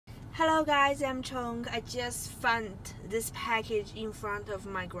Hello guys, I'm Chung. I just found this package in front of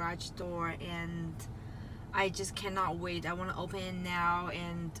my garage door and I just cannot wait. I want to open it now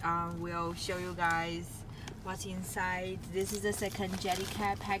and we'll show you guys what's inside. This is the second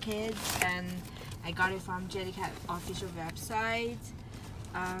Jellycat package and I got it from Jellycat official website.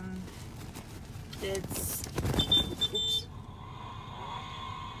 It's oops.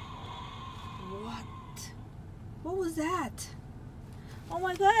 What was that? Oh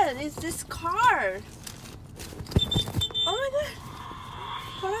my god, it's this car. Oh my god.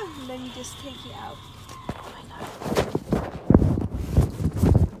 Hold on, let me just take it out. Oh my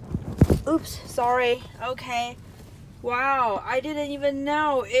god. Oops, sorry. Okay. Wow, I didn't even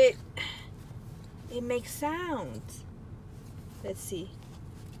know it makes sound. Let's see.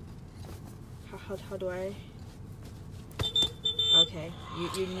 How do I? Okay,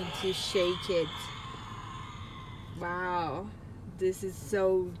 you need to shake it. Wow. This is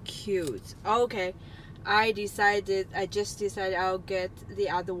so cute. Okay, I just decided I'll get the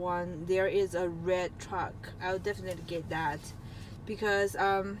other one. There is a red truck. I'll definitely get that because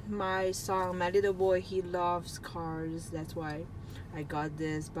my little boy, he loves cars. That's why I got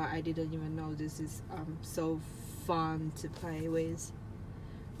this, but I didn't even know this is so fun to play with.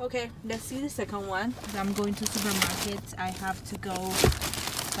 Okay, let's see the second one. I'm going to supermarket. I have to go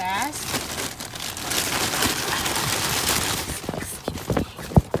fast.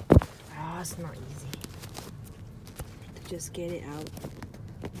 It's not easy to just get it out.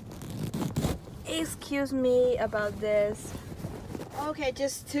 Excuse me about this. Okay,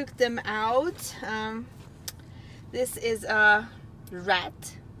 just took them out. This is a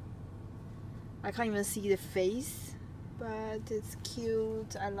rat. I can't even see the face, but it's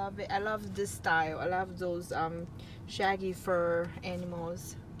cute. I love it. I love this style. I love those shaggy fur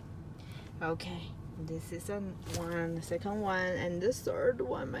animals. Okay. This is the second one, and the third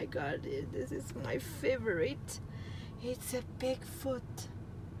one, my god, this is my favorite. It's a Bigfoot.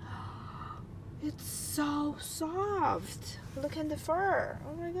 It's so soft. Look at the fur.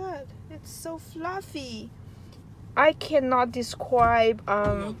 Oh my god, it's so fluffy. I cannot describe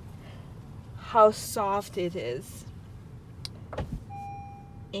how soft it is,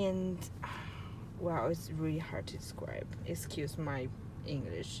 and wow, it's really hard to describe. Excuse my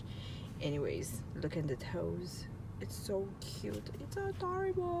English. Anyways, look at the toes. It's so cute. It's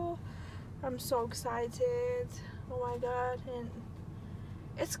adorable. I'm so excited. Oh my god. And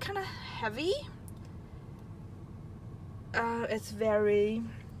it's kind of heavy. It's very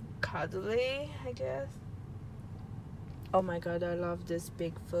cuddly, I guess. Oh my god, I love this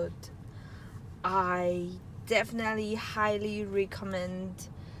Bigfoot. I definitely highly recommend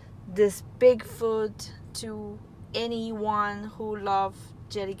this Bigfoot to anyone who loves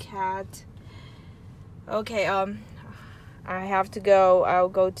Jellycat. Okay, I have to go. I'll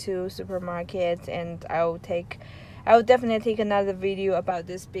go to supermarket and I'll definitely take another video about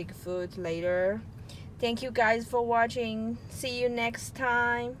this Bigfoot later. Thank you guys for watching. See you next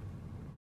time.